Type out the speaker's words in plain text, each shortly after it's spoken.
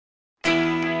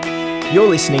You're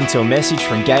listening to a message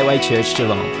from Gateway Church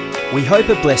Geelong. We hope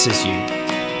it blesses you.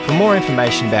 For more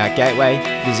information about Gateway,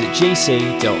 visit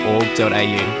gc.org.au.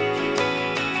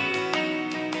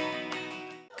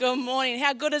 Good morning.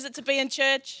 How good is it to be in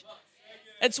church?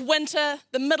 It's winter,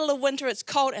 the middle of winter, it's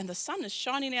cold, and the sun is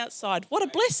shining outside. What a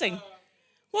blessing.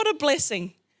 What a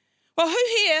blessing. Well, who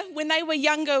here, when they were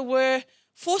younger, were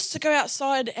forced to go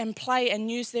outside and play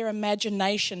and use their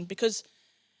imagination? Because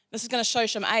this is going to show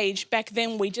some age. Back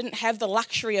then, we didn't have the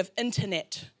luxury of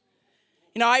internet.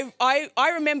 You know, I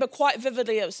remember quite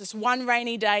vividly, it was this one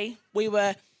rainy day. We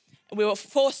were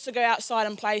forced to go outside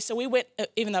and play, so we went,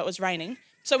 even though it was raining.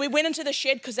 So we went into the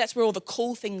shed because that's where all the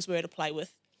cool things were to play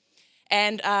with.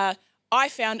 And I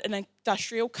found an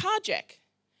industrial car jack.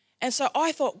 And so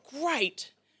I thought,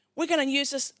 great, we're going to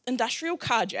use this industrial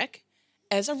car jack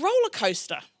as a roller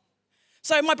coaster.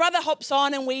 So my brother hops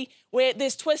on and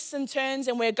there's twists and turns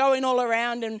and we're going all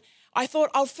around, and I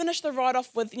thought I'll finish the ride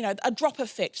off with, a drop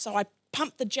effect. So I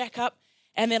pumped the jack up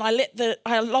and then I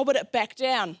lowered it back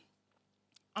down.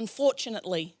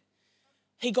 Unfortunately,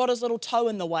 he got his little toe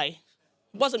in the way.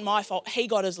 It wasn't my fault. He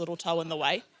got his little toe in the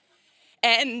way.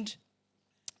 And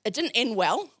it didn't end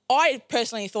well. I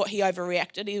personally thought he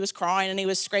overreacted. He was crying and he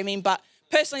was screaming, but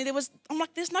personally I'm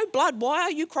like, there's no blood. Why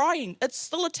are you crying? It's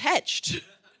still attached.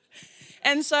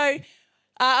 And so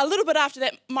a little bit after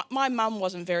that, my mum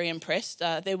wasn't very impressed.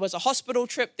 There was a hospital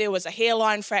trip, there was a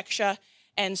hairline fracture.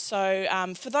 And so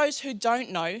for those who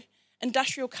don't know,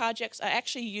 industrial car jacks are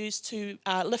actually used to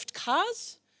lift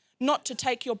cars, not to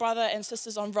take your brother and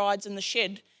sisters on rides in the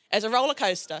shed as a roller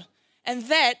coaster. And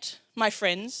that, my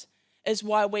friends, is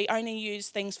why we only use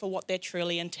things for what they're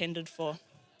truly intended for.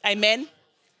 Amen?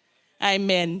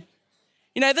 Amen.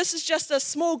 This is just a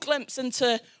small glimpse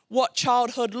into what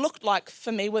childhood looked like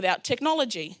for me without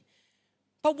technology.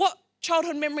 But what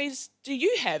childhood memories do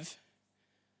you have?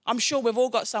 I'm sure we've all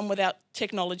got some without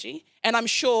technology, and I'm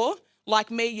sure, like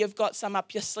me, you've got some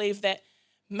up your sleeve that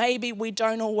maybe we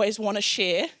don't always want to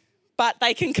share, but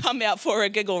they can come out for a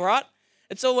giggle, right?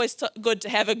 It's always good to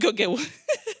have a giggle.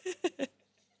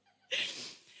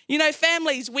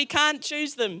 Families, we can't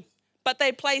choose them, but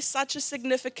they play such a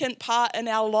significant part in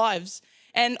our lives.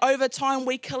 And over time,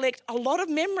 we collect a lot of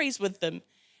memories with them.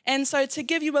 And so to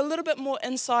give you a little bit more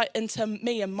insight into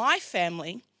me and my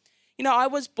family, I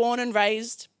was born and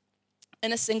raised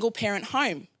in a single-parent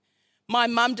home. My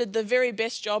mum did the very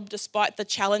best job despite the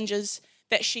challenges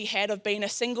that she had of being a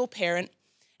single parent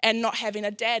and not having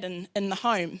a dad in the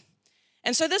home.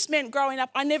 And so this meant growing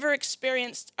up, I never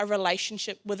experienced a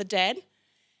relationship with a dad,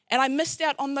 and I missed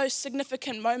out on those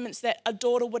significant moments that a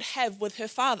daughter would have with her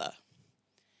father.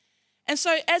 And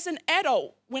so as an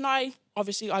adult, when I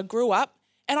grew up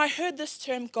and I heard this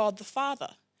term, God the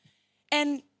Father.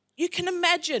 And you can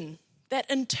imagine that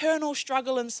internal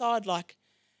struggle inside, like,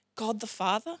 God the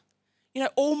Father?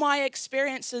 All my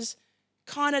experiences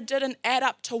kind of didn't add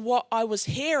up to what I was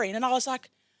hearing. And I was like,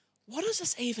 what does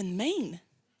this even mean?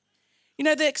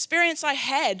 The experience I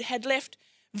had left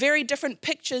very different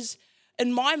pictures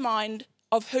in my mind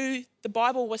of who the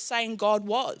Bible was saying God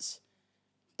was.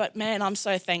 But man, I'm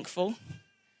so thankful.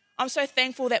 I'm so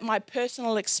thankful that my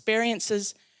personal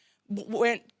experiences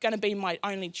weren't going to be my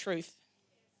only truth.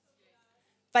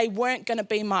 They weren't going to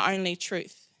be my only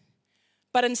truth.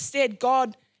 But instead,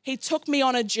 God, He took me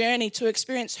on a journey to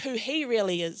experience who He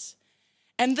really is.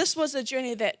 And this was a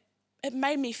journey that it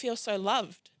made me feel so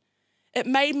loved. It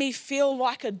made me feel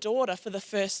like a daughter for the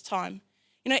first time.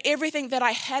 Everything that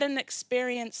I hadn't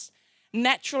experienced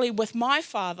naturally with my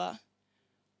father,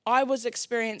 I was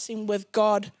experiencing with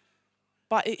God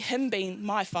by Him being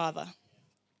my Father.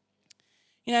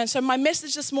 And so my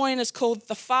message this morning is called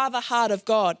The Father Heart of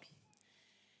God.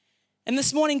 And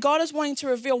this morning, God is wanting to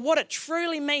reveal what it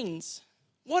truly means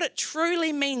for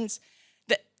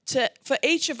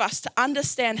each of us to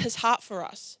understand His heart for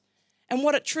us, and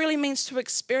what it truly means to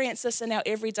experience this in our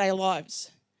everyday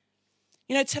lives.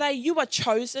 Today you are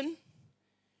chosen,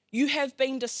 you have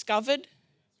been discovered,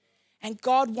 and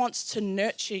God wants to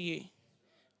nurture you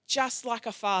just like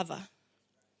a father.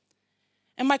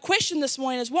 And my question this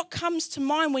morning is, what comes to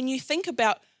mind when you think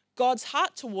about God's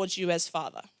heart towards you as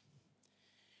Father?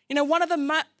 It's one of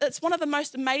the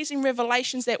most amazing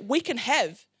revelations that we can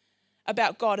have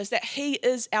about God is that He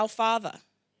is our Father.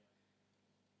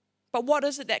 But what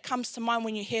is it that comes to mind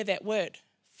when you hear that word,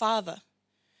 Father?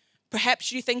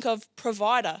 Perhaps you think of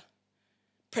provider,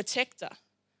 protector,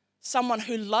 someone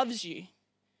who loves you.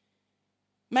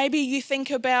 Maybe you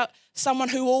think about someone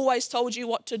who always told you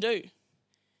what to do.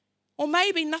 Or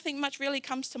maybe nothing much really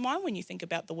comes to mind when you think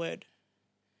about the word.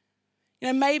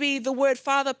 Maybe the word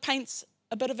Father paints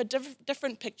a bit of a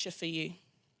different picture for you.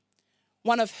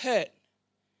 one of hurt,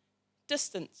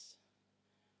 distance,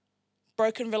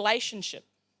 broken relationship.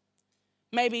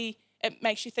 Maybe it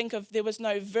makes you think of there was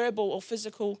no verbal or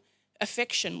physical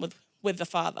affection with the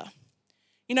Father.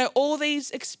 You know, all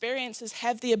these experiences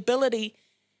have the ability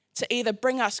to either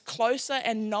bring us closer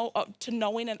and to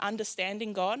knowing and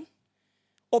understanding God,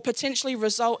 or potentially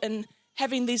result in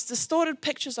having these distorted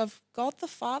pictures of God the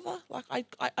Father. Like,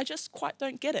 I just quite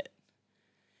don't get it.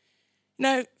 You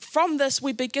know, from this,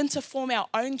 we begin to form our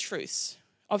own truths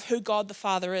of who God the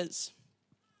Father is.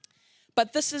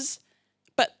 But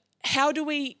how do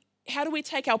we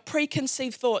take our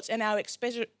preconceived thoughts and our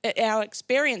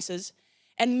experiences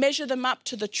and measure them up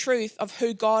to the truth of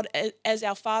who God as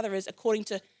our Father is according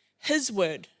to His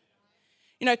word?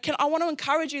 You know, I want to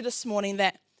encourage you this morning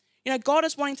that, you know, God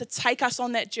is wanting to take us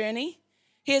on that journey.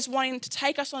 He is wanting to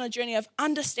take us on a journey of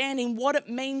understanding what it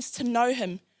means to know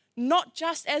Him, not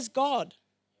just as God.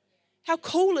 How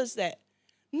cool is that?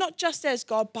 Not just as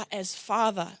God, but as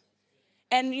Father.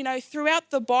 And, you know, throughout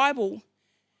the Bible,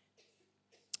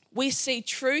 we see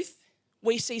truth,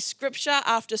 we see scripture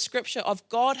after scripture of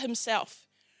God Himself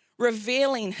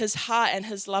revealing His heart and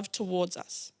His love towards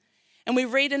us. And we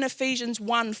read in Ephesians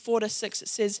 1:4-6, it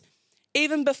says,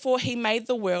 even before He made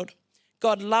the world,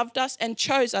 God loved us and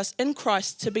chose us in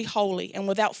Christ to be holy and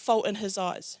without fault in His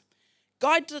eyes.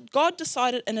 God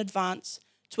decided in advance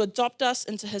to adopt us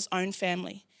into His own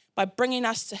family by bringing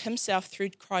us to Himself through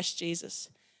Christ Jesus.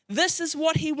 This is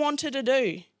what He wanted to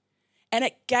do, and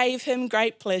it gave Him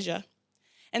great pleasure.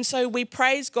 And so we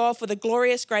praise God for the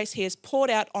glorious grace He has poured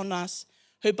out on us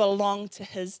who belong to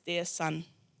His dear Son.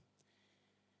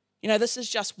 You know, this is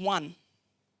just one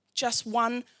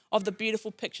of the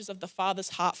beautiful pictures of the Father's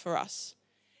heart for us.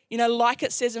 You know, like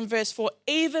it says in verse 4,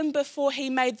 even before He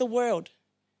made the world,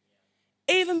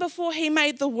 we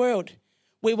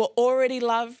were already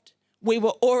loved, we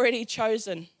were already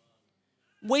chosen,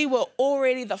 we were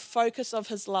already the focus of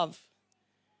His love.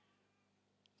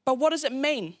 But what does it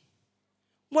mean?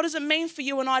 What does it mean for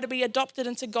you and I to be adopted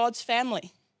into God's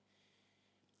family?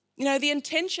 You know, the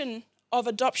intention of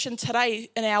adoption today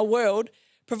in our world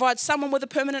provides someone with a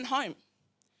permanent home.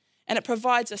 And it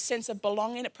provides a sense of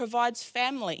belonging. It provides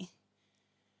family.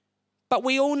 But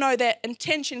we all know that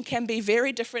intention can be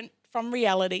very different from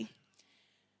reality.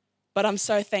 But I'm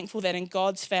so thankful that in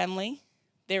God's family,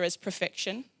 there is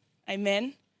perfection.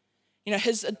 Amen. You know,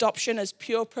 His adoption is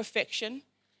pure perfection.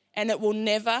 And it will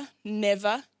never,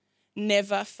 never,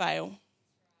 never fail.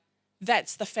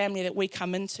 That's the family that we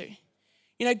come into.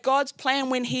 You know, God's plan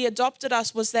when He adopted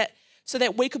us was that so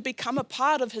that we could become a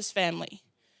part of His family.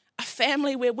 A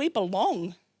family where we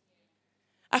belong.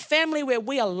 A family where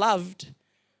we are loved,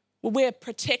 where we're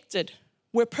protected,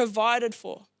 we're provided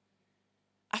for.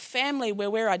 A family where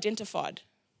we're identified.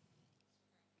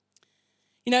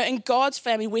 You know, in God's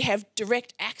family, we have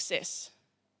direct access.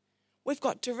 We've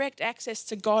got direct access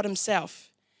to God Himself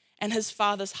and His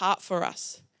Father's heart for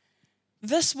us.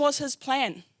 This was His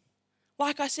plan.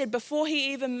 Like I said, before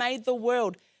He even made the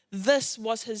world, this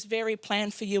was His very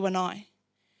plan for you and I.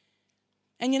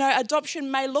 And you know, adoption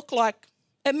may look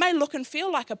and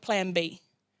feel like a plan B.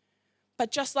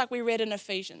 But just like we read in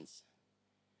Ephesians,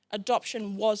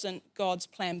 adoption wasn't God's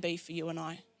plan B for you and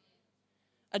I.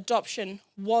 Adoption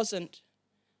wasn't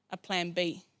a plan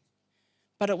B.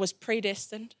 But it was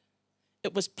predestined.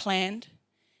 It was planned.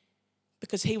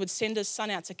 Because He would send His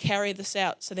Son out to carry this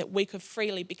out so that we could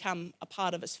freely become a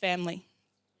part of His family.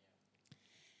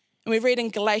 And we read in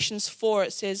Galatians 4,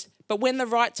 it says, but when the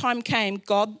right time came,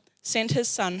 God sent His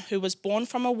Son, who was born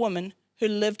from a woman who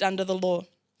lived under the law.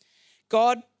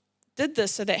 God did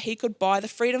this so that He could buy the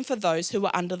freedom for those who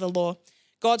were under the law.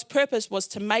 God's purpose was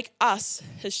to make us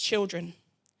His children.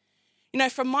 You know,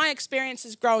 from my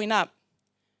experiences growing up,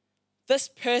 this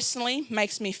personally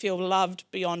makes me feel loved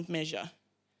beyond measure,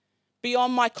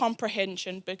 beyond my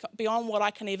comprehension, beyond what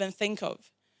I can even think of.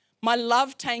 My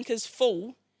love tank is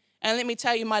full, and let me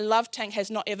tell you, my love tank has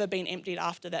not ever been emptied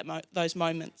after those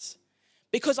moments.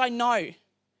 Because I know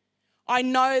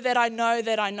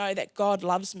that God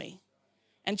loves me.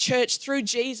 And church, through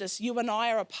Jesus, you and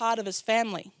I are a part of His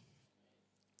family.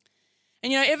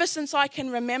 And you know, ever since I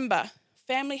can remember,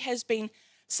 family has been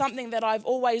something that I've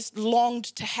always longed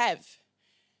to have.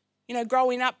 You know,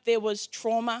 growing up, there was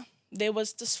trauma, there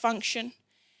was dysfunction.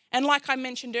 And like I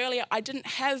mentioned earlier, I didn't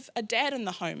have a dad in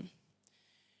the home.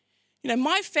 You know,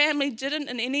 my family didn't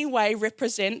in any way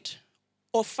represent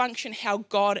or function how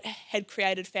God had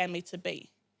created family to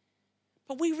be.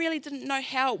 But we really didn't know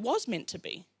how it was meant to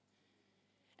be.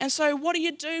 And so what do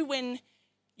you do when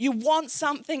you want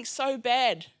something so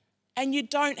bad and you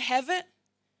don't have it?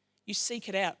 You seek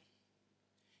it out.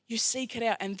 You seek it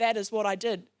out, and that is what I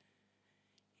did.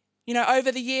 You know,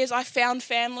 over the years, I found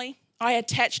family. I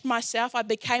attached myself. I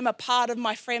became a part of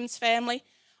my friend's family.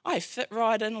 I fit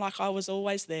right in like I was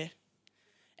always there.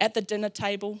 At the dinner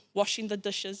table, washing the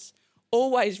dishes,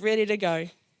 always ready to go.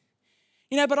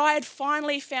 You know, but I had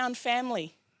finally found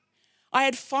family. I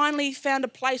had finally found a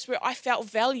place where I felt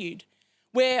valued,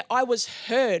 where I was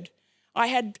heard.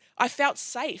 I felt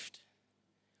safe.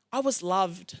 I was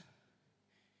loved.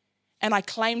 And I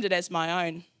claimed it as my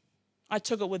own. I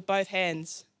took it with both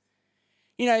hands.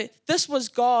 You know, this was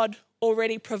God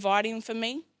already providing for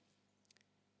me,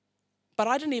 but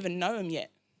I didn't even know him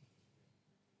yet.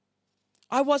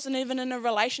 I wasn't even in a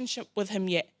relationship with him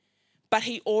yet, but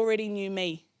he already knew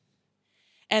me.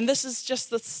 And this is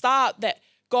just the start that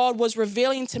God was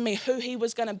revealing to me who he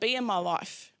was going to be in my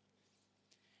life.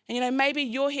 And you know, maybe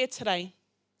you're here today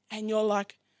and you're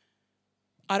like,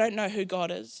 I don't know who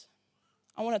God is.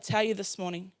 I want to tell you this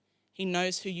morning, he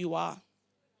knows who you are.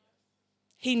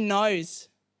 He knows.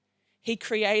 He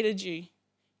created you.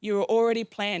 You were already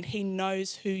planned. He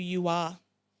knows who you are.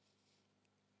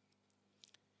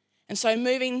 And so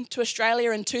moving to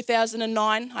Australia in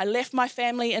 2009, I left my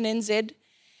family in NZ,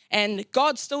 and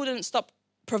God still didn't stop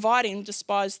providing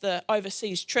despite the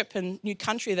overseas trip and new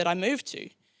country that I moved to.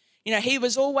 You know, he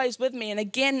was always with me, and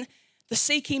again, the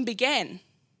seeking began.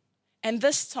 And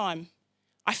this time,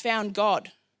 I found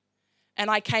God,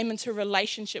 and I came into a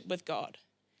relationship with God,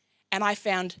 and I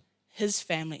found his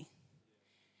family.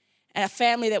 And a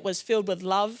family that was filled with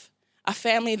love, a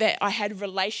family that I had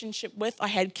relationship with, I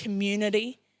had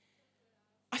community.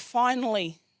 I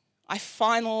finally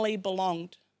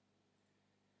belonged.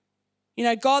 You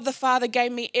know, God the Father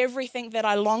gave me everything that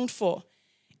I longed for,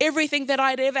 everything that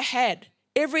I'd ever had,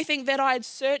 everything that I had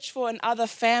searched for in other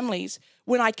families.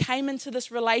 When I came into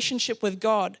this relationship with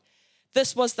God,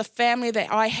 this was the family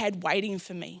that I had waiting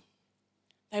for me.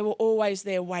 They were always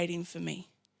there waiting for me.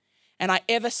 And I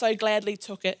ever so gladly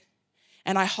took it.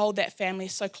 And I hold that family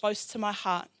so close to my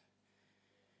heart.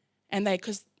 And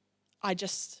because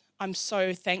I'm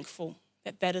so thankful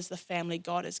that that is the family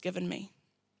God has given me.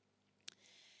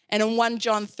 And in 1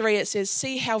 John 3, it says,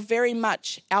 see how very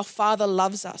much our Father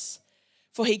loves us,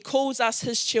 for he calls us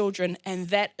his children, and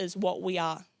that is what we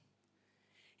are.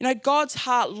 You know, God's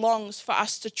heart longs for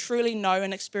us to truly know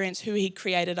and experience who he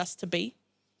created us to be.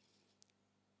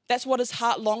 That's what his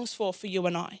heart longs for you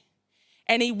and I.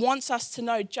 And he wants us to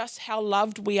know just how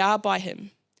loved we are by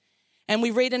him. And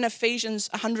we read in Psalms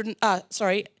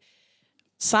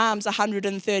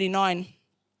 139,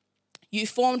 you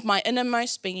formed my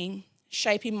innermost being,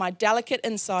 shaping my delicate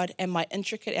inside and my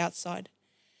intricate outside.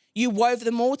 You wove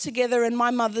them all together in my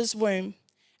mother's womb.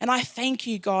 And I thank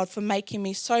you, God, for making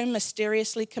me so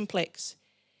mysteriously complex.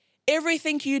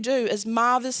 Everything you do is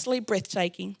marvelously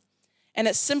breathtaking. And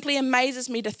it simply amazes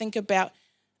me to think about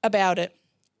it.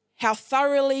 How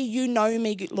thoroughly you know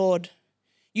me, Lord.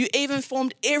 You even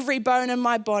formed every bone in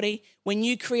my body when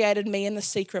you created me in the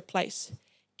secret place,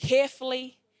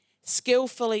 carefully,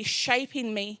 skillfully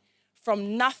shaping me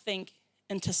from nothing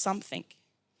into something.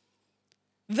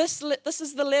 This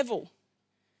is the level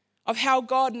of how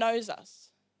God knows us.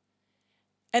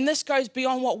 And this goes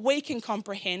beyond what we can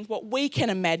comprehend, what we can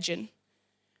imagine.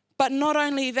 But not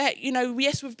only that, you know,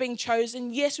 yes, we've been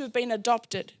chosen, yes, we've been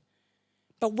adopted,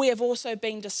 but we have also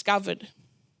been discovered.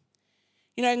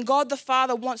 You know, and God the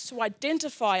Father wants to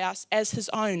identify us as his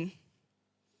own.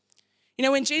 You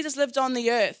know, when Jesus lived on the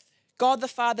earth, God the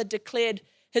Father declared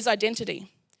his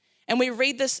identity. And we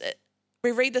read this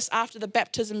after the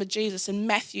baptism of Jesus in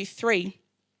Matthew 3.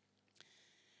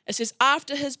 It says,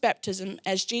 after his baptism,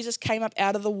 as Jesus came up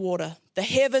out of the water, the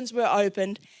heavens were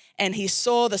opened, and he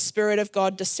saw the Spirit of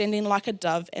God descending like a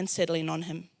dove and settling on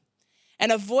him.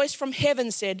 And a voice from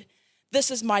heaven said, this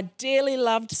is my dearly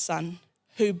loved Son,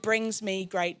 who brings me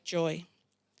great joy.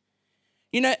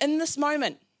 You know, in this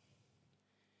moment,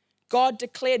 God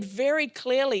declared very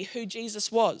clearly who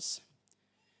Jesus was.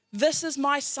 This is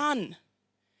my Son,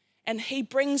 and he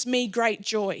brings me great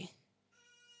joy.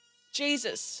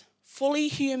 Jesus, fully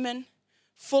human,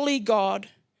 fully God,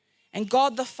 and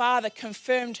God the Father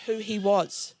confirmed who he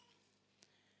was.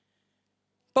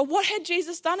 But what had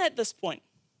Jesus done at this point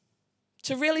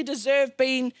to really deserve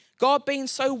God being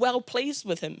so well pleased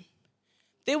with him?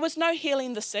 There was no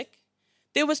healing the sick.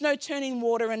 There was no turning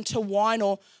water into wine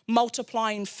or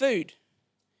multiplying food.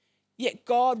 Yet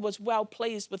God was well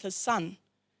pleased with his Son.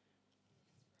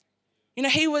 You know,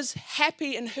 he was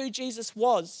happy in who Jesus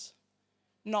was,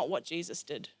 not what Jesus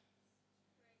did.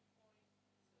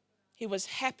 He was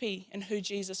happy in who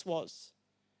Jesus was,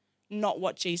 not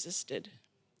what Jesus did.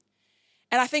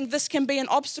 And I think this can be an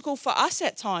obstacle for us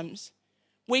at times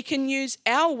We can use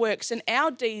our works and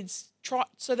our deeds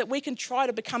so that we can try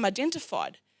to become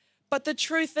identified. But the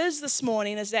truth is this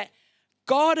morning is that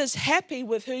God is happy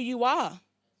with who you are,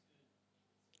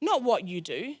 not what you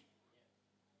do.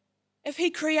 If he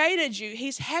created you,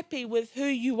 he's happy with who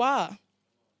you are.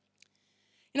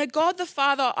 God the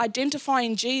Father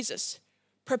identifying Jesus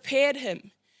prepared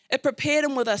him. It prepared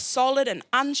him with a solid and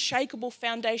unshakable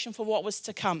foundation for what was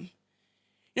to come.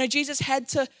 Jesus had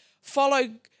to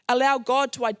allow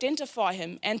God to identify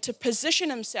him and to position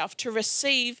himself to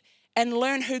receive and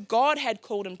learn who God had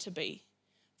called him to be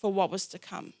for what was to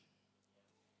come.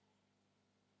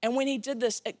 And when he did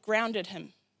this, it grounded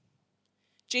him.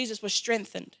 Jesus was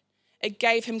strengthened. It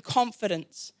gave him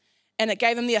confidence, and it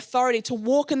gave him the authority to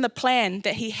walk in the plan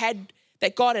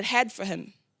that God had for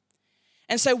him.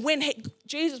 And so when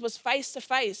Jesus was face to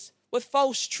face with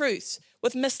false truths,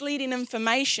 with misleading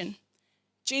information,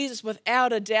 Jesus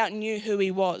without a doubt knew who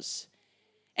he was.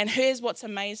 And here's what's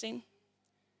amazing.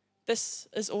 This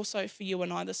is also for you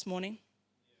and I this morning.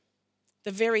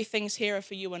 The very things here are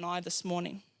for you and I this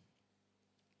morning.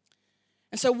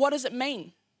 And so what does it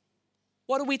mean?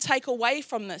 What do we take away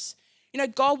from this?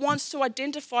 God wants to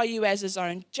identify you as his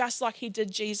own, just like he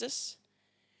did Jesus.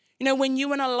 When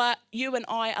you and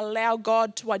I allow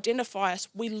God to identify us,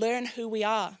 we learn who we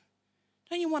are.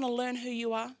 Don't you want to learn who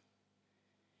you are?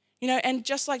 And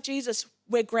just like Jesus,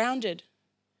 we're grounded,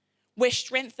 we're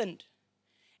strengthened,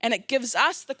 and it gives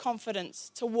us the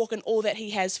confidence to walk in all that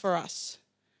he has for us.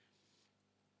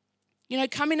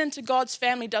 Coming into God's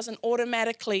family doesn't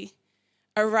automatically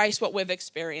erase what we've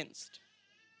experienced.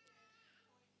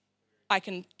 I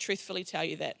can truthfully tell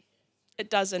you that. It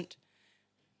doesn't.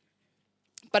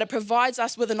 But it provides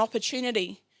us with an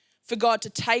opportunity for God to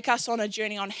take us on a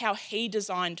journey on how he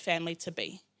designed family to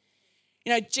be.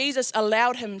 Jesus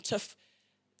allowed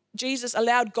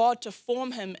God to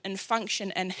form him in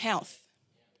function and health.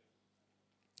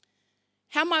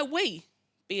 How might we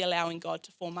be allowing God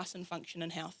to form us in function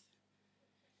and health?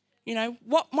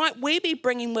 What might we be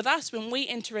bringing with us when we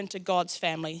enter into God's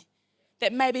family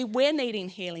that maybe we're needing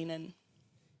healing in?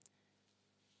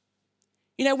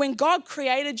 When God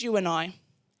created you and I,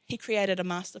 he created a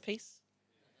masterpiece.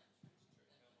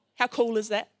 How cool is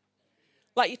that?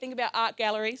 Like you think about art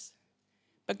galleries,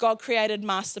 but God created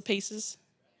masterpieces.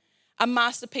 A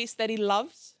masterpiece that he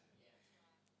loves,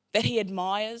 that he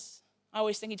admires. I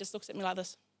always think he just looks at me like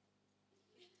this.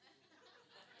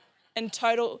 In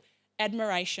total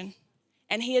admiration.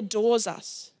 And he adores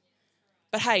us.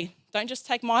 But hey, don't just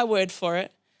take my word for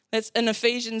it. That's in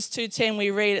Ephesians 2:10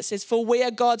 we read, it says, "For we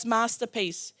are God's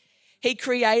masterpiece. He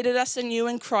created us anew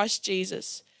in Christ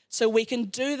Jesus so we can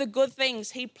do the good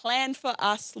things he planned for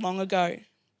us long ago."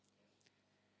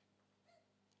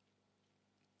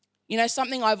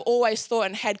 Something I've always thought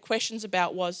and had questions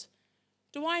about was,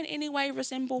 do I in any way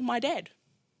resemble my dad?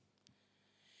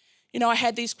 I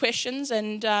had these questions,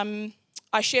 and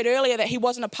I shared earlier that he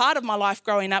wasn't a part of my life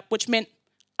growing up, which meant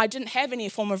I didn't have any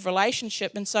form of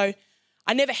relationship, and so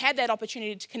I never had that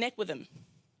opportunity to connect with him.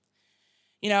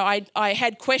 I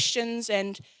had questions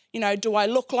and, do I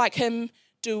look like him?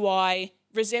 Do I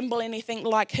resemble anything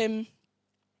like him?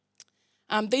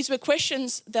 These were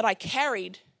questions that I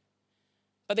carried,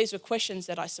 but these were questions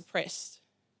that I suppressed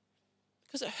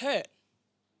because it hurt.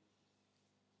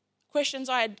 Questions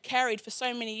I had carried for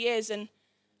so many years, and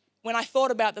when I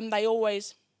thought about them, they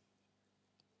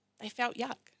felt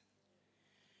yuck.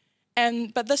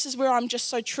 But this is where I'm just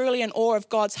so truly in awe of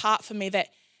God's heart for me, that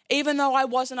even though I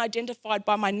wasn't identified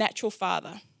by my natural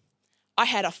father, I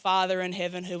had a father in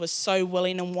heaven who was so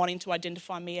willing and wanting to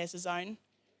identify me as his own.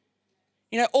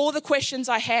 All the questions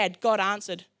I had, God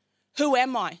answered. Who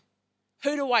am I?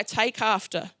 Who do I take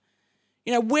after?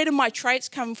 Where do my traits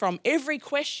come from? Every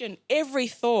question, every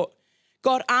thought,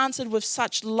 God answered with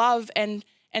such love and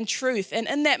truth. And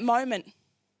in that moment,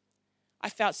 I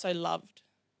felt so loved.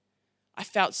 I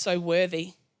felt so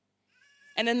worthy.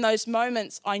 And in those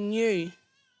moments, I knew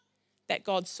that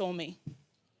God saw me.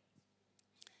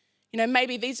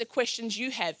 Maybe these are questions you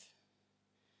have.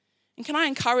 And can I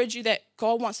encourage you that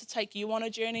God wants to take you on a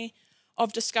journey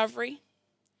of discovery?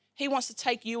 He wants to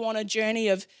take you on a journey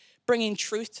of bringing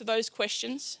truth to those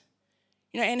questions.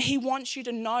 And he wants you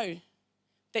to know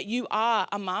that you are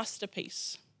a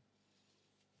masterpiece.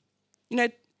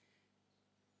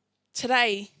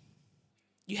 Today,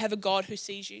 you have a God who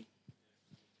sees you.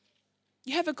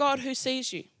 You have a God who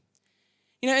sees you.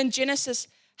 In Genesis,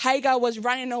 Hagar was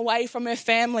running away from her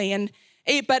family,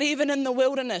 but even in the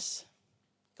wilderness,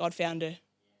 God found her.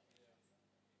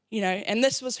 And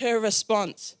this was her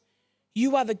response.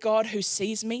 You are the God who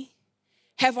sees me.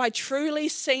 Have I truly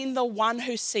seen the one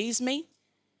who sees me?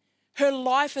 Her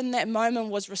life in that moment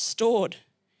was restored.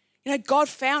 You know, God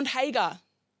found Hagar.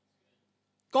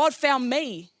 God found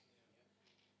me.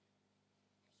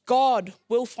 God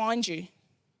will find you.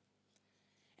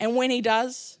 And when he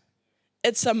does,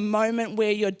 it's a moment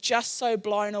where you're just so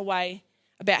blown away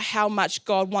about how much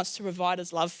God wants to provide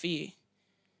his love for you.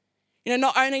 You know,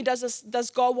 not only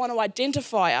does God want to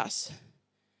identify us,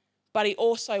 but he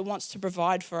also wants to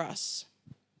provide for us,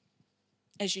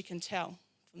 as you can tell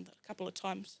from the couple of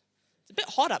times. It's a bit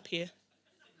hot up here.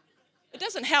 It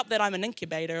doesn't help that I'm an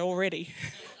incubator already.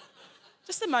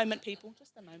 Just a moment, people,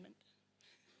 just a moment.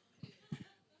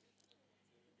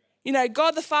 You know,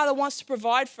 God the Father wants to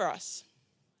provide for us.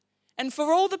 And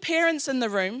for all the parents in the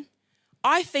room,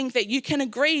 I think that you can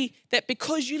agree that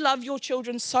because you love your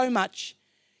children so much,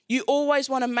 you always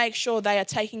want to make sure they are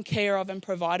taken care of and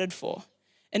provided for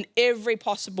in every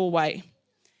possible way.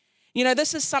 You know,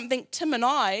 this is something Tim and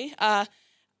I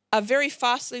are very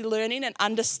fastly learning and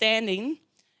understanding,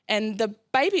 and the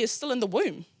baby is still in the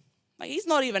womb. Like, he's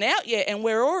not even out yet, and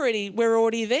we're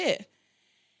already there.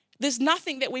 There's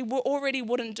nothing that we already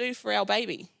wouldn't do for our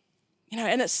baby. You know,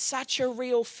 and it's such a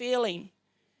real feeling.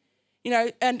 You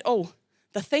know, and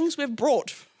the things we've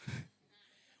brought.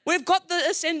 We've got the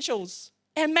essentials,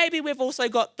 and maybe we've also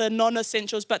got the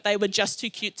non-essentials, but they were just too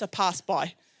cute to pass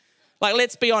by. Like,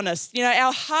 let's be honest. You know,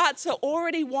 our hearts are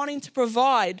already wanting to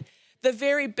provide the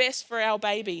very best for our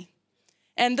baby.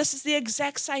 And this is the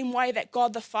exact same way that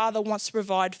God the Father wants to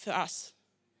provide for us.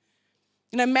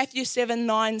 You know, Matthew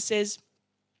 7:9 says,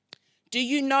 "Do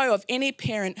you know of any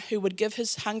parent who would give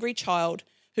his hungry child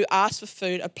who asks for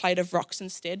food a plate of rocks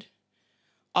instead?"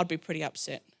 I'd be pretty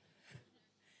upset.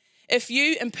 "If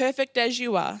you, imperfect as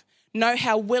you are, know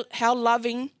how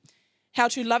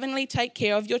to lovingly take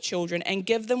care of your children and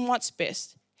give them what's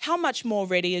best, how much more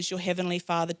ready is your heavenly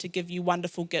Father to give you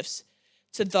wonderful gifts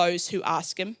to those who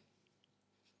ask him?"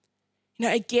 You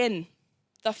know, again,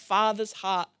 the Father's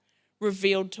heart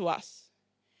revealed to us.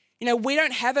 You know, we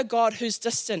don't have a God who's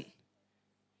distant.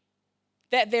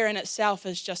 That there in itself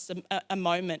is just a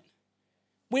moment.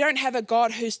 We don't have a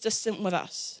God who's distant with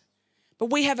us, but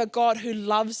we have a God who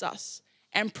loves us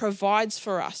and provides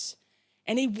for us.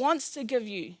 And he wants to give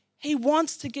you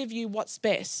what's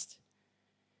best.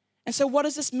 And so what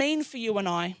does this mean for you and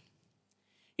I?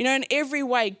 You know, in every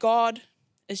way, God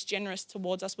is generous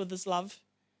towards us with his love,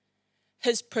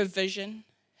 his provision,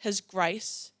 his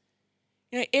grace.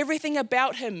 You know, everything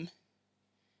about him,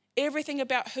 everything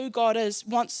about who God is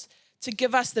wants to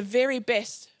give us the very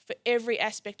best for every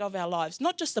aspect of our lives,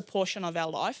 not just a portion of our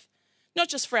life, not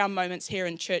just for our moments here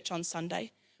in church on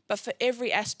Sunday, but for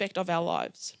every aspect of our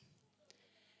lives.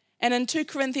 And in 2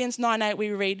 Corinthians 9:8 we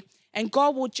read, "And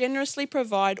God will generously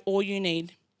provide all you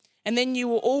need, and then you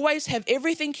will always have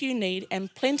everything you need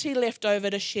and plenty left over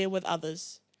to share with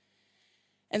others."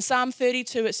 In Psalm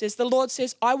 32 it says, "The Lord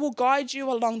says, I will guide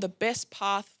you along the best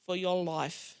path for your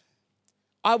life.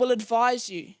 I will advise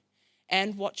you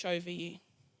and watch over you."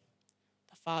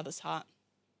 The Father's heart.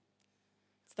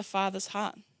 It's the Father's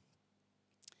heart.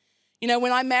 You know,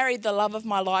 when I married the love of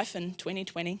my life in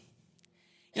 2020,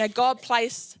 you know, God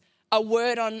placed a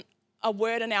word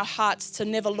in our hearts to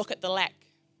never look at the lack.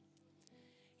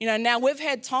 You know, now we've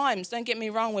had times, don't get me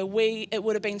wrong, where it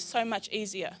would have been so much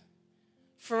easier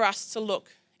for us to look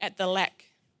at the lack.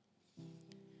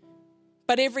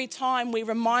 But every time we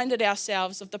reminded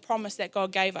ourselves of the promise that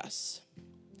God gave us.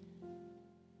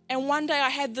 And one day I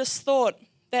had this thought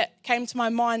that came to my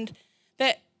mind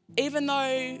that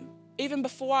even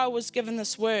before I was given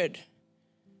this word,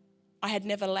 I had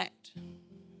never lacked.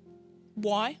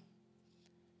 Why?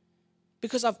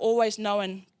 Because I've always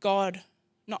known God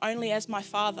not only as my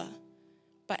Father,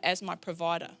 but as my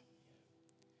provider.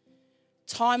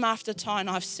 Time after time,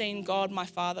 I've seen God, my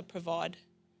Father, provide.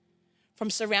 From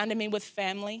surrounding me with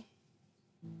family.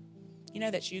 You know,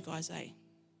 that's you guys, eh?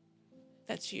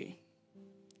 That's you.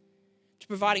 To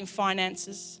providing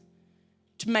finances,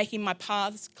 to making my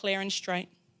paths clear and straight,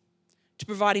 to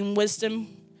providing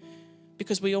wisdom,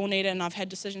 because we all need it, and I've had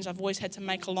decisions I've always had to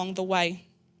make along the way.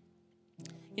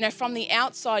 You know, from the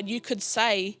outside, you could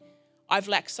say, I've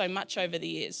lacked so much over the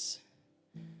years.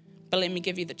 But let me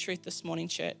give you the truth this morning,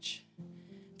 church,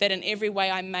 that in every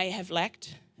way I may have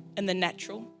lacked in the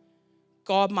natural,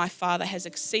 God, my Father, has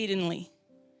exceedingly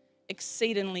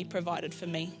provided for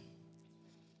me.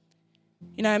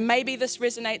 You know, maybe this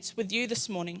resonates with you this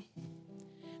morning.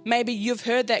 Maybe you've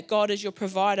heard that God is your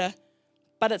provider,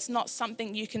 but it's not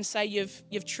something you can say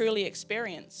you've truly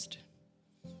experienced.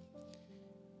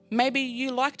 Maybe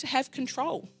you like to have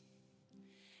control,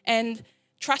 and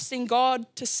trusting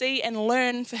God to see and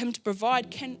learn for him to provide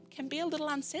can be a little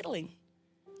unsettling.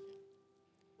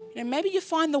 Maybe you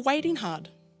find the waiting hard.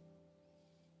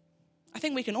 I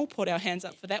think we can all put our hands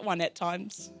up for that one at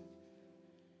times.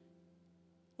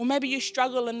 Or maybe you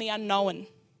struggle in the unknown.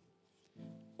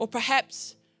 Or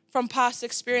perhaps from past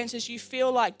experiences, you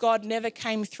feel like God never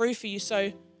came through for you,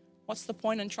 so what's the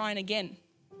point in trying again?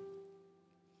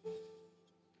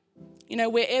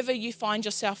 Wherever you find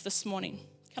yourself this morning,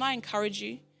 can I encourage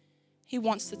you? He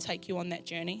wants to take you on that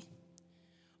journey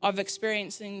of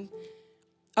exchanging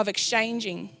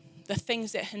the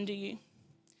things that hinder you,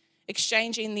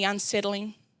 exchanging the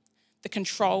unsettling, the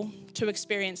control, to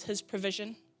experience His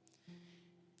provision,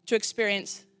 to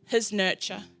experience His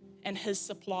nurture and His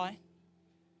supply.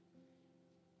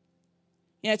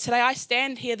 Today I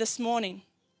stand here this morning,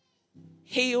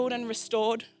 healed and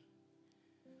restored.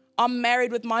 I'm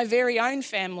married with my very own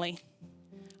family.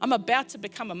 I'm about to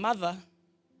become a mother.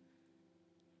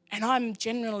 And I'm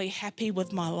genuinely happy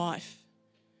with my life.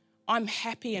 I'm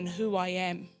happy in who I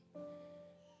am.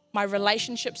 My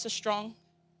relationships are strong.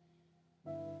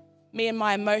 Me and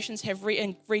my emotions have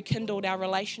rekindled our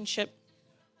relationship.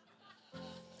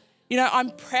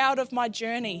 I'm proud of my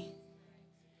journey.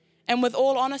 And with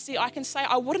all honesty, I can say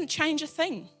I wouldn't change a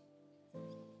thing.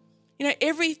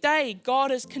 Every day,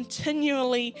 God is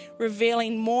continually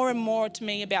revealing more and more to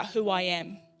me about who I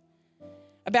am,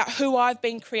 about who I've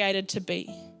been created to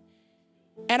be.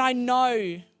 And I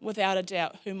know without a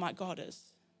doubt who my God is.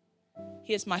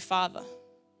 He is my Father,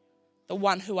 the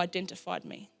one who identified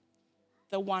me,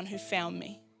 the one who found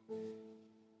me.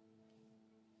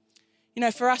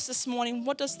 For us this morning,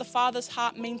 what does the Father's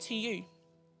heart mean to you?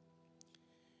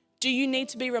 Do you need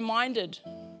to be reminded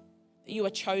that you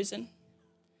are chosen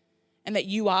and that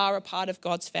you are a part of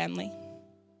God's family?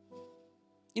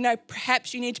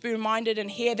 Perhaps you need to be reminded and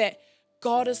hear that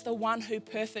God is the one who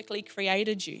perfectly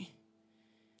created you,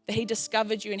 that He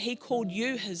discovered you and He called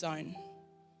you His own.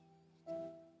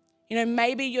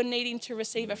 Maybe you're needing to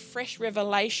receive a fresh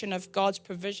revelation of God's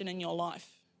provision in your life.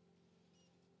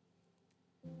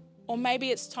 Or maybe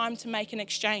it's time to make an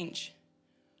exchange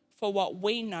for what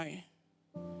we know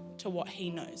to what He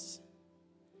knows.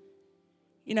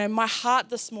 My heart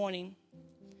this morning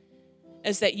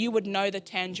is that you would know the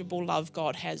tangible love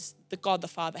God the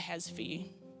Father has for you.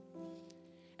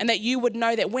 And that you would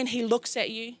know that when He looks at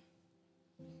you,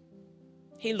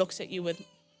 He looks at you with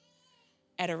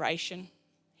adoration.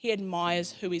 He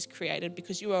admires who He's created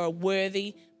because you are a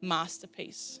worthy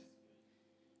masterpiece.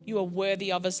 You are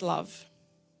worthy of His love.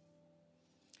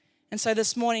 And so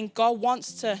this morning, God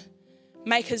wants to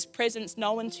make His presence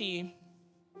known to you.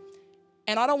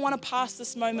 And I don't want to pass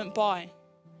this moment by.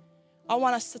 I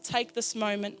want us to take this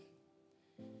moment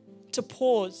to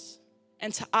pause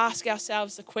and to ask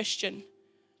ourselves the question,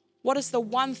 what is the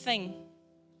one thing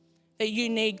that you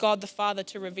need God the Father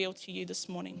to reveal to you this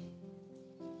morning?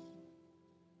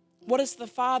 What is the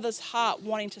Father's heart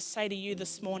wanting to say to you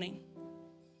this morning?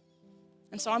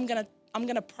 And so I'm going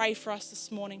to pray for us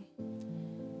this morning.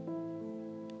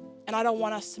 And I don't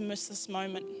want us to miss this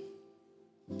moment,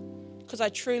 because I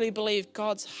truly believe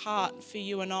God's heart for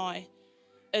you and I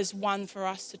is one for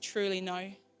us to truly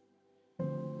know,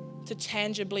 to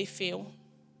tangibly feel.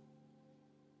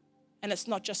 And it's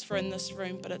not just for in this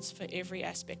room, but it's for every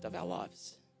aspect of our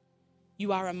lives.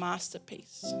 You are a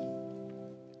masterpiece.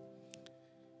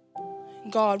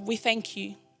 God, we thank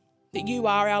you that you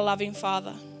are our loving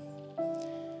Father.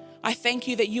 I thank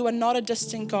you that you are not a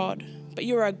distant God, but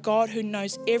you are a God who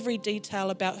knows every detail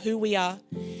about who we are,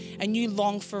 and you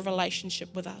long for a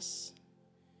relationship with us.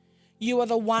 You are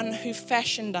the one who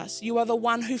fashioned us. You are the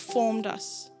one who formed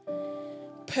us,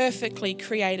 perfectly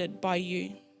created by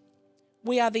you.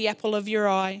 We are the apple of your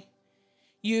eye.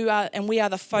 We are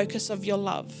the focus of your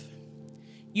love.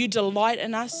 You delight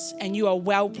in us, and you are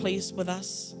well pleased with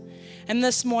us. And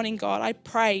this morning, God, I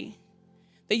pray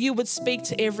that you would speak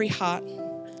to every heart,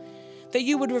 that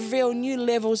you would reveal new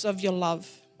levels of your love.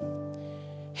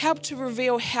 Help to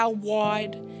reveal how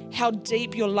wide, how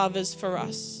deep your love is for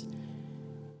us.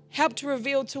 Help to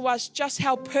reveal to us just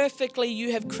how perfectly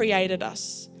you have created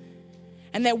us,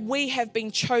 and that we have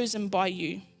been chosen by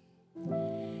you.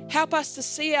 Help us to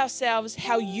see ourselves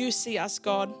how you see us,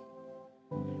 God.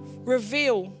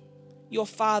 Reveal your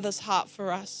Father's heart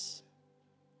for us.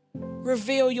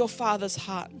 Reveal your Father's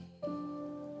heart.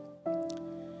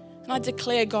 And I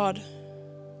declare, God,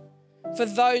 for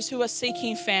those who are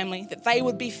seeking family, that they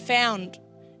would be found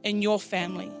in your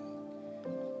family.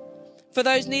 For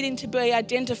those needing to be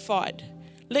identified,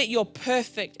 let your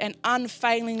perfect and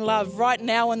unfailing love right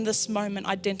now in this moment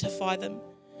identify them.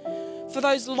 For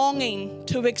those longing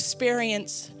to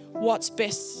experience what's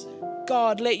best,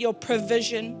 God, let your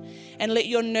provision and let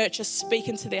your nurture speak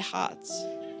into their hearts.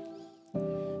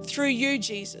 Through you,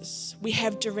 Jesus, we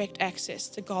have direct access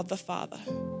to God the Father.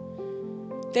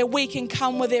 That we can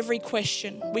come with every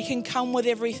question, we can come with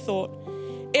every thought,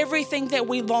 everything that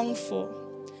we long for,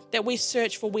 that we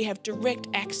search for, we have direct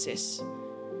access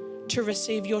to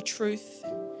receive your truth,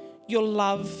 your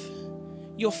love,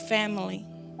 your family.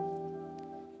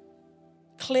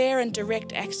 Clear and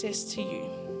direct access to you.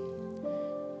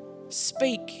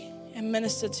 Speak and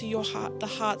minister to your heart, the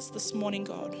hearts this morning,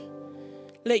 God.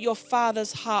 Let your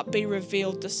Father's heart be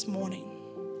revealed this morning.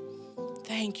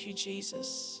 Thank you,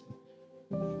 Jesus.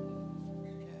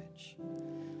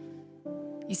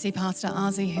 You see, Pastor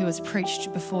Ozzy, who has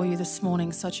preached before you this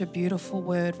morning, such a beautiful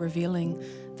word revealing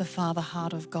the Father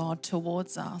heart of God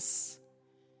towards us.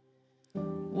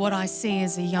 What I see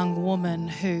is a young woman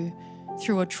who,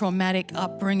 through a traumatic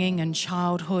upbringing and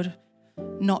childhood,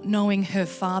 not knowing her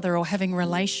father or having a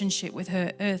relationship with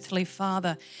her earthly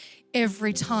father,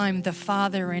 every time the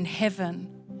Father in heaven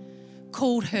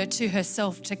called her to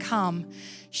herself to come,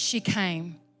 she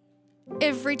came.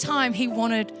 Every time he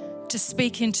wanted to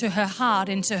speak into her heart,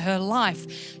 into her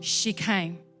life, she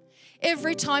came.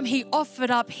 Every time he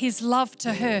offered up his love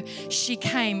to her, she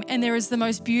came. And there is the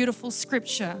most beautiful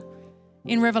scripture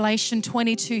in Revelation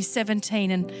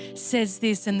 22:17, and says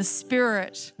this, and the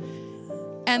Spirit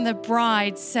and the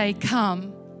bride say,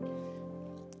 come.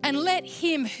 And let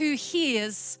him who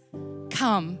hears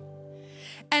come.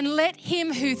 And let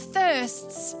him who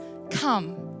thirsts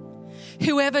come.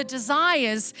 Whoever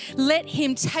desires, let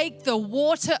him take the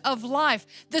water of life,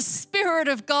 the Spirit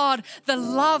of God, the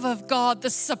love of God,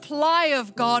 the supply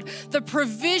of God, the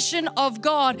provision of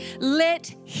God.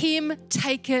 Let him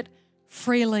take it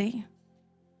freely.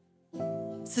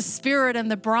 It's the Spirit and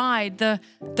the bride, the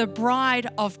bride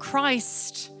of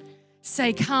Christ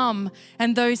say come,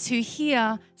 and those who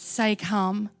hear say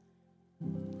come.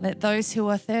 Let those who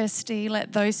are thirsty,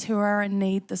 let those who are in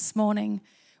need this morning,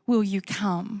 will you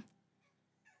come?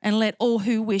 And let all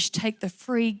who wish take the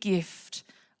free gift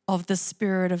of the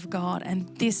Spirit of God.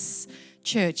 And this,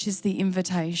 church, is the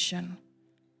invitation.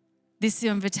 This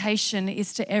invitation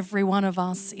is to every one of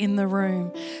us in the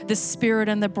room, the Spirit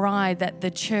and the bride that the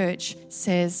church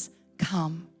says,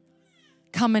 come.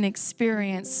 Come and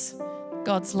experience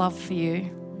God's love for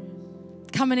you.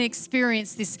 Come and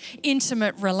experience this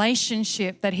intimate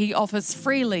relationship that he offers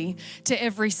freely to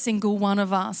every single one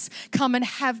of us. Come and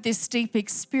have this deep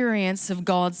experience of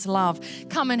God's love.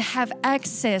 Come and have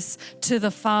access to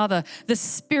the Father, the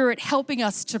Spirit helping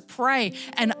us to pray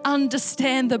and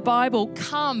understand the Bible.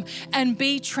 Come and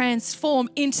be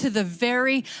transformed into the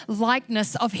very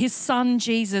likeness of his Son,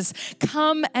 Jesus.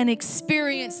 Come and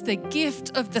experience the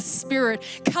gift of the Spirit.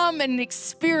 Come and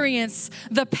experience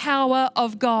the power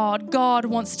of God. God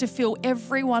wants to fill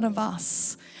every one of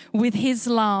us with his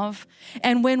love.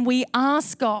 And when we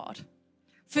ask God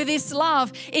for this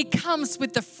love, it comes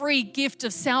with the free gift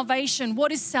of salvation.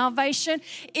 What is salvation?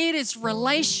 It is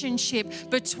relationship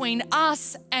between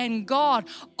us and God,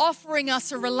 offering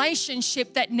us a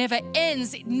relationship that never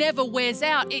ends, it never wears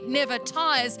out, it never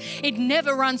tires, it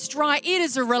never runs dry. It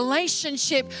is a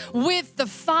relationship with the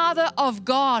Father of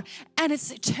God, and it's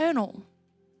eternal.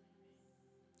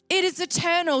 It is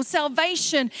eternal.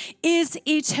 Salvation is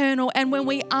eternal. And when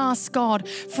we ask God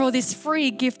for this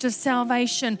free gift of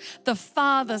salvation, the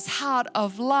Father's heart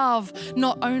of love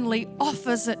not only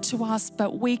offers it to us,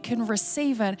 but we can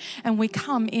receive it and we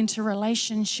come into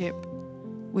relationship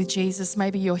with Jesus.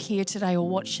 Maybe you're here today or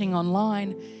watching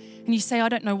online and you say, I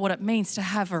don't know what it means to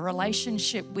have a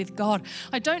relationship with God.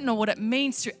 I don't know what it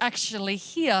means to actually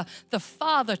hear the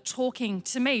Father talking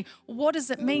to me. What does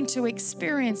it mean to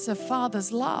experience a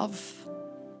Father's love?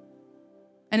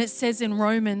 And it says in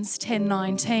Romans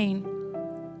 10:19,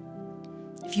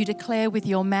 if you declare with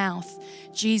your mouth,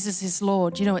 Jesus is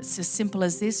Lord, you know, it's as simple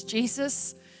as this.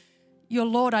 Jesus, you're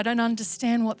Lord. I don't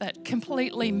understand what that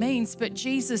completely means, but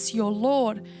Jesus, you're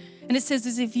Lord. And it says,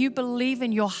 as if you believe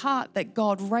in your heart that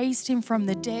God raised him from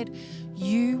the dead,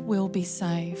 you will be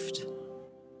saved.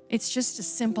 It's just as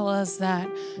simple as that.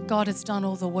 God has done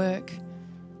all the work.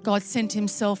 God sent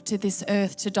himself to this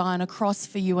earth to die on a cross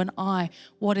for you and I.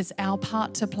 What is our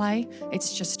part to play?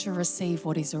 It's just to receive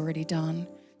what he's already done.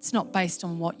 It's not based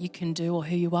on what you can do or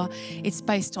who you are. It's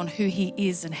based on who he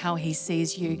is and how he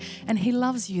sees you. And he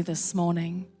loves you this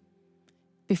morning.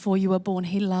 Before you were born,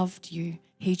 he loved you.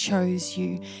 He chose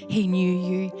you. He knew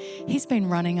you. He's been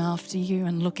running after you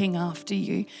and looking after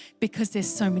you because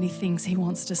there's so many things he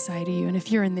wants to say to you. And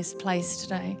if you're in this place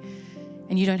today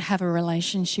and you don't have a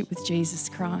relationship with Jesus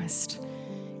Christ,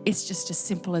 it's just as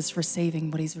simple as receiving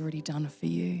what he's already done for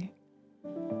you.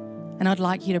 And I'd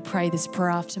like you to pray this prayer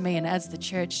after me. And as the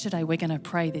church today, we're going to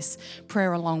pray this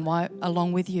prayer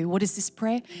along with you. What is this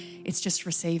prayer? It's just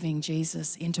receiving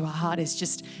Jesus into our heart. It's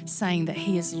just saying that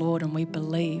he is Lord, and we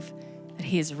believe that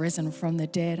he is risen from the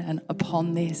dead, and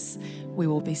upon this we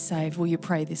will be saved. Will you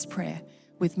pray this prayer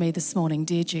with me this morning?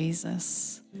 Dear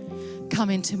Jesus,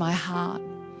 come into my heart.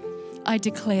 I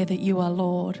declare that you are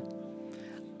Lord.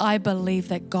 I believe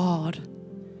that God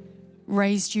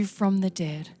raised you from the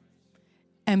dead.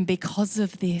 And because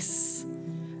of this,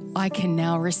 I can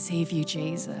now receive you,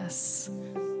 Jesus.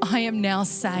 I am now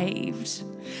saved.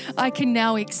 I can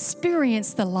now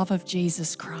experience the love of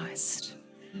Jesus Christ.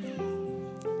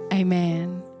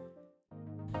 Amen.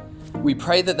 We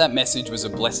pray that message was a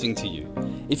blessing to you.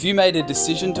 If you made a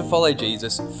decision to follow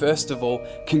Jesus, first of all,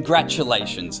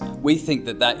 congratulations. We think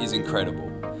that is incredible.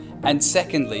 And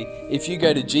secondly, if you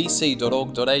go to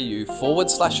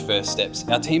gc.org.au/first steps,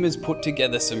 our team has put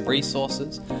together some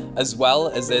resources, as well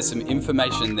as there's some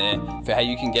information there for how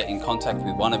you can get in contact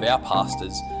with one of our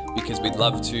pastors, because we'd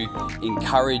love to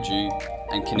encourage you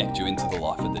and connect you into the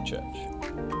life of the church.